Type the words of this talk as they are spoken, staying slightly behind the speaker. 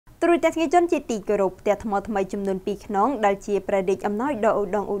ត្រួយតែថ្ងៃចុនជាទីគោរពផ្ទះថ្មថ្មីចំនួន2ខ្នងដែលជាប្រឌិតអំណោយដ៏ឧ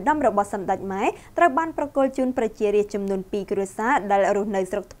ត្តមឧត្តមរបស់សម្ដេចម៉ែត្រូវបានប្រគល់ជូនប្រជារាស្ត្រចំនួន2គ្រួសារដែលរស់នៅ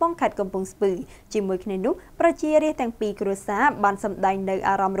ស្រុកថ្ពងខេត្តកំពង់ស្ពឺជាមួយគ្នានោះប្រជារាស្ត្រទាំង2គ្រួសារបានសម្ដែងនៅ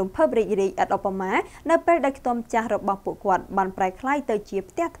អារម្មណ៍រំភើបរីករាយឥតឧបមានៅពេលដែលខ្ទមចាស់របស់ពួកគាត់បានប្រែក្លាយទៅជា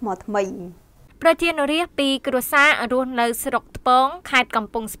ផ្ទះថ្មថ្មីប្រជាជនរាស្ត្រពីគ្រួសាររស់នៅស្រុកថ្ពងខេត្តកំ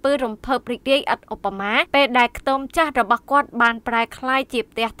ពង់ស្ពឺរំភើបរីករាយឥតឧបមាពេលដែលខ្ទមចាស់របស់គាត់បានប្រែក្លាយជា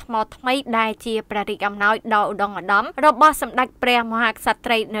ផ្ទះថ្មថ្មីដែលជាព្រះរាជអំណោយដ៏ឧត្តមឧត្តមរបស់សម្ដេចព្រះមហាក្ស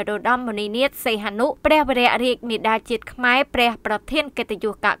ត្រីនរោត្តមមុនិនាថសីហនុព្រះវររាជមាតាជាតិខ្មែរព្រះប្រធានកិត្តិយ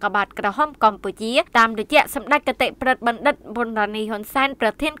សកាកបាទក្រហមកម្ពុជាតាមរយៈសម្ដេចគតិប្រិទ្ធបណ្ឌិតប៊ុនរ៉ានីហ៊ុនសែនប្រ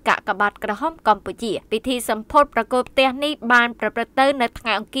ធានកាកបាទក្រហមកម្ពុជាពិធីសម្ពោធប្រគល់ផ្ទះនេះបានប្រព្រឹត្តទៅនៅថ្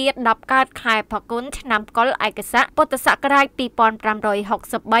ងៃអង្គារ10កើតខែផល្គុនឆ្នាំកុលឯកស័កពុទ្ធសករាជ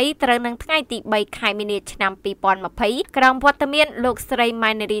2563ត្រូវនឹងថ្ងៃទី3ខែមីនាឆ្នាំ2020ក្រោមវត្តមានលោកស្រី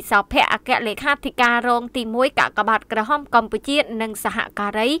ម៉ែននារីសោភ័ក្រអគ្គលេខាធិការរងទី1កាកបាទក្រហមកម្ពុជានិងសហកា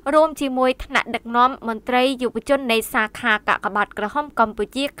រីរួមជាមួយថ្នាក់ដឹកនាំមន្ត្រីយុវជននៃសាខាកាកបាទក្រហមកម្ពុ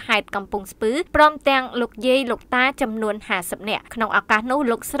ជាខេត្តកំពង់ស្ពឺព្រមទាំងលោកយាយលោកតាចំនួន50នាក់ក្នុងឱកាសនោះ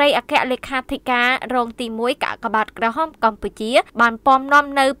លោកស្រីអគ្គលេខាធិការរងទី1កាកបាទក្រហមកម្ពុជាបានពំនាំ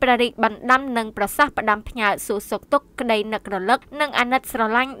នៅព្រះរាជបណ្ដាំនិងប្រសាសន៍ផ្ដាំផ្ញើសួរសុខទុក្ខក្តីនឹករលឹកនិងអាណិតស្រ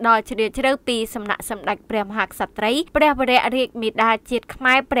ឡាញ់ដល់ជ្រាលជ្រៅពីសំណាក់សម្ដេចព្រះមហាក្សត្រីព្រះវររាជមាតាជាតិខ្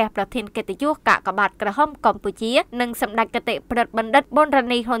មែរព្រះប្រធានកិត្តិយសកាកបាទក្រហមកម្ពុជានិងសម្ដេចគតិប្រិទ្ធបណ្ឌិតប៊ុនរ៉ា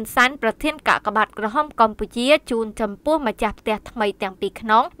នីហ៊ុនសែនប្រធានកាកបាទក្រហមកម្ពុជាជូនចំពោះម្ចាស់ផ្ទះថ្មីទាំងពីរខ្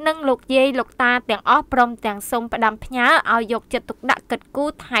នងនិងលោកយាយលោកតាទាំងអស់ព្រមទាំងសូមផ្ដាំផ្ញើឲ្យយកចិត្តទុកដាក់កិត្តគូ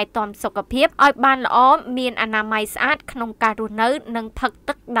ថែទាំសុខភាពឲ្យបានល្អមានអនាម័យស្អាតក្នុងការរស់នៅនិងផឹក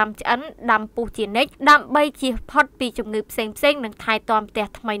ទឹកដាំឆ្អិនដាំពុះជានិច្ចដើម្បីជៀសផុតពីជំងឺផ្សេងៗនិងថែទាំផ្ទះ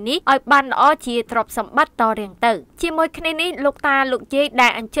ថ្មីនេះឲ្យបានល្អជាទ្រព្យសម្បត្តិតរៀងទៅជាមួយគ្នានេះលោកតាលោកយាយដែ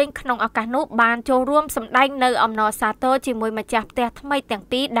លអញ្ជើញក្នុងឱកាសនោះបានចូលរួមសម្ដែងនៅអំណរសាទរជាមួយម្ចាស់ផ្ទះថ្មីទាំង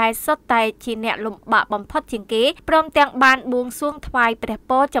ពីរដែលសុទ្ធតែជាអ្នកលំបាកបំផុតជាងគេព្រមទាំងបានបួងសួងថ្វាយព្រះ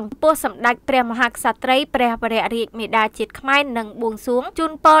ពរចំពោះសម្ដេចព្រះមហាក្សត្រីព្រះវររាជមាតាជាតិខ្មែរនិងបួងសួងជូ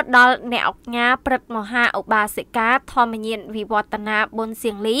នពរដល់អ្នកអង្គការព្រឹទ្ធមហាឧបាសិកាធម្មញានវិវឌ្ឍនាប៊ុន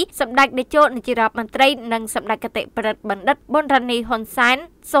សៀងលីសម្ដេចនាយកនាយរដ្ឋមន្ត្រីនិងសម្ដេចគតិប្រិទ្ធបណ្ឌិតប៊ុនរ៉ានីហ៊ុនសែន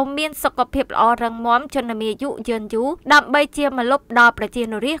សូមមានសុខភាពល្អរឹងមាំជនមាយុយឺនយូរដើម្បីជាម្លប់ដល់ប្រជាជ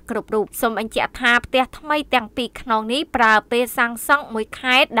នរាស្ត្រគ្រប់រូបសូមបញ្ជាក់ថាផ្ទះថ្មីទាំងពីរខ្នងនេះប្រើពេលសាងសង់មួយ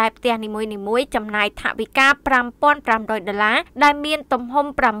ខែដែលផ្ទះនីមួយៗចំណាយថវិកា$5,500ដែលមានទំហំ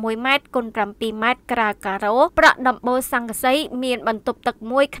6ម៉ែត្រគុណ7ម៉ែត្រក្រៅការ៉ូប្រក់ដំបូលសង្កសីមានបន្ទប់ទឹក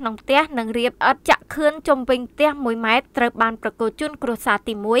មួយក្នុងផ្ទះនិងរៀបឥដ្ឋចាក់ខឿនជុំវិញផ្ទះ1ម៉ែត្រត្រូវបានប្រគល់ជូនគ្រួសារ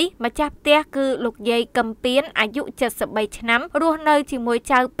ទី1ម្ចាស់ផ្ទះគឺលោកយាយកឹមពៀនអាយុ73ឆ្នាំរស់នៅជាមួយ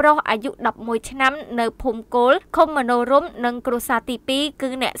ចៅប្រុសអាយុ11ឆ្នាំនៅភូមិគោលឃុំមនោរម្យនិងគ្រួសារទី2គឺ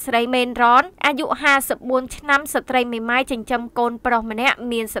អ្នកស្រីមេនរ៉នអាយុ54ឆ្នាំស្ត្រីមេម៉ាយចិញ្ចឹមកូនប្រុសម្នាក់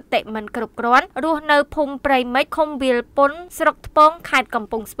មានសតិមិនគ្រប់គ្រាន់រស់នៅភូមិព្រៃមិចឃុំវាលពុនស្រុកថ្ពងខេត្តកំ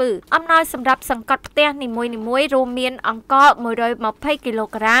ពង់ស្ពឺអំណោយសម្រាប់សង្កត់ផ្ទះនីមួយៗរួមមានអង្ករ120គីឡូ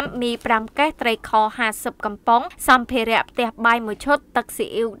ក្រាមមី5កេសត្រីខ50កំប៉ុងសម្ភារៈផ្ទះបាយ1ឈុតទឹកស៊ី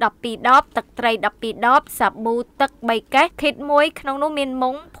អ៊ីវ12ដបទឹកត្រី12ដបសាប៊ូទឹក3កេសខិត1ក្នុងនោះមានមុ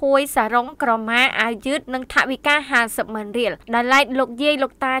ងភួយសារ៉ុងក្រមាអាវយឺតនិងថវិកា50,000រៀលដែលឡែកលោកយាយលោ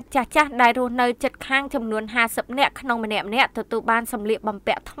កតាចាស់ដែលរស់នៅជិតខាងចំនួន50នាក់ក្នុងម្នាក់ទទួលបានសម្លៀកបំ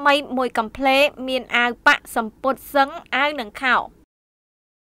ពាក់ថ្មីមួយកំភ្លេមានអាវប៉ាក់សំពត់សឹងអាវនិងខោ